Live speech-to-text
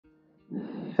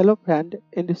Hello friend,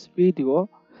 in this video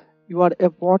you are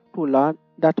about to learn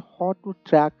that how to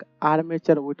track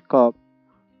armature with curve.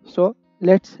 So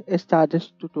let's start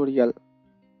this tutorial.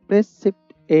 Press Shift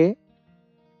A,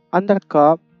 under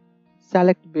curve,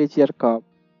 select Bezier curve.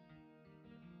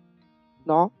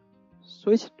 Now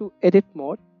switch to edit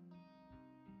mode.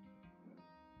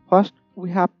 First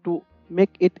we have to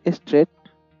make it straight.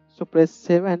 So press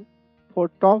 7 for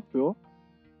top view.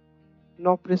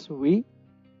 Now press V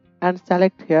and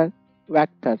select here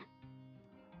vector.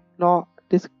 Now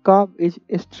this curve is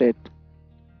straight.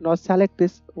 Now select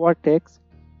this vertex.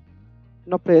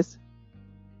 Now press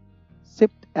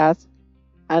Shift S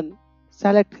and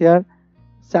select here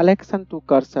selection to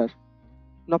cursor.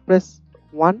 Now press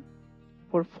 1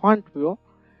 for front view.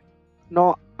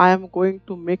 Now I am going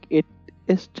to make it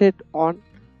straight on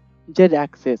Z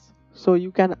axis so you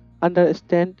can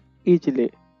understand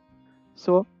easily.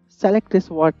 So select this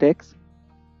vertex.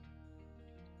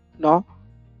 Now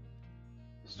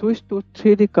switch to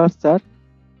 3D cursor.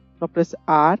 Now press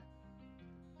R.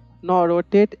 Now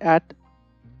rotate at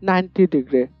 90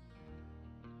 degree.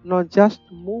 Now just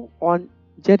move on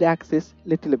Z axis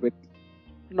little bit.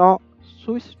 Now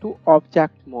switch to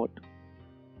object mode.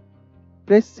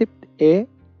 Press Shift A,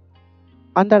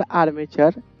 under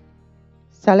armature,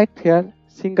 select here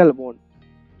single bone.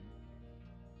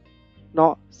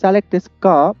 Now select this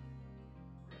curve,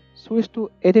 switch to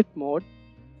edit mode,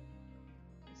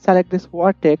 select this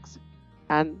vertex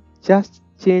and just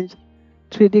change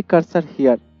 3D cursor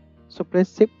here. So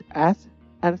press Shift S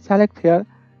and select here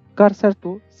cursor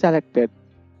to selected.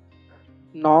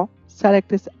 Now select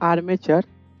this armature,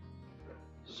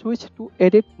 switch to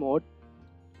edit mode,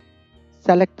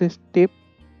 select this tip.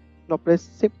 Now press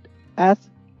Shift S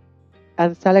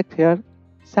and select here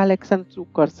selection to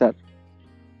cursor.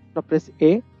 Now press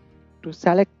A to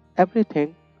select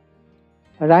everything.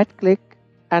 Right click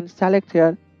and select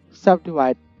here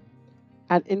subdivide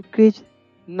and increase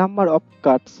number of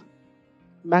cuts.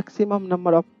 Maximum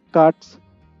number of cuts,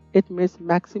 it means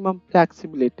maximum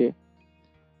flexibility.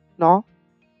 Now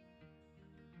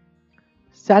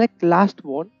select last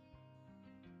bone,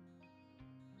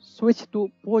 switch to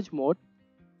pose mode,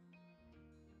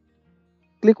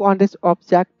 click on this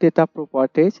object data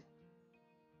properties.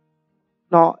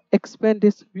 Now expand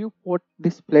this viewport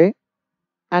display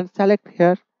and select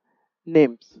here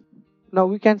names. Now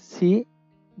we can see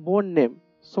bone name.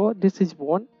 So this is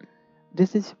bone,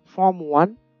 this is from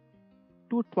 1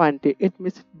 to 20. It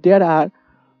means there are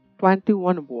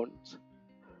 21 bones.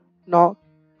 Now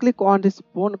click on this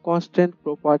bone constraint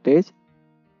properties.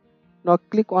 Now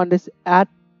click on this add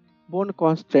bone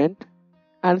constraint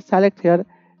and select here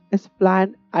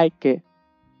spline IK.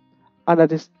 Under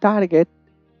this target,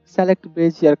 select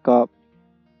Bezier curve.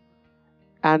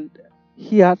 And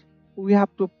here we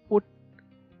have to put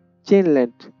chain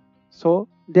length. So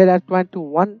there are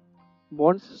 21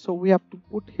 bones, so we have to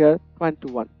put here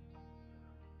 21.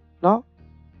 Now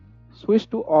switch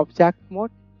to object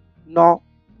mode. Now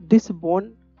this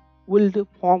bone will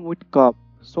form with curve.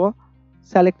 So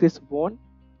select this bone,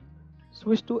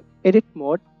 switch to edit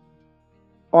mode,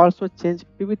 also change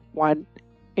pivot point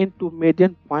into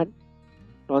median point.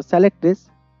 Now select this.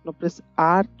 Now press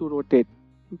R to rotate.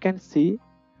 You can see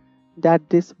that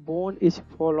this bone is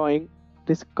following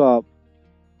this curve.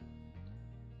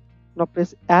 Now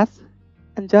press S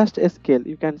and just scale.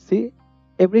 You can see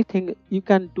everything you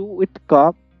can do with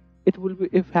curve, it will be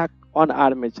effect on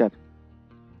armature.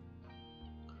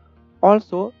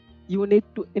 Also you need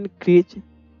to increase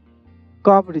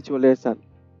curve resolution.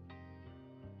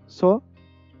 So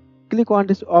click on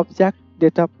this object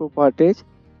data properties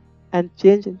and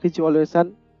change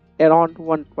resolution around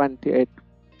 128.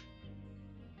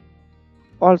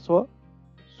 Also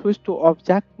switch to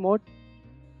object mode,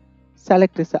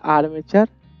 select this armature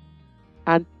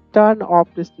and turn off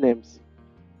these names,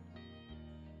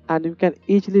 and you can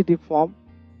easily deform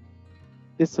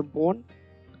this bone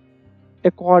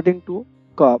according to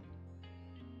curve.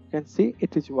 You can see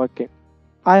it is working.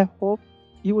 I hope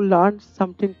you learned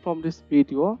something from this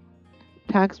video.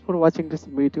 Thanks for watching this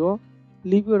video.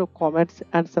 Leave your comments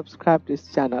and subscribe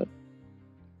this channel.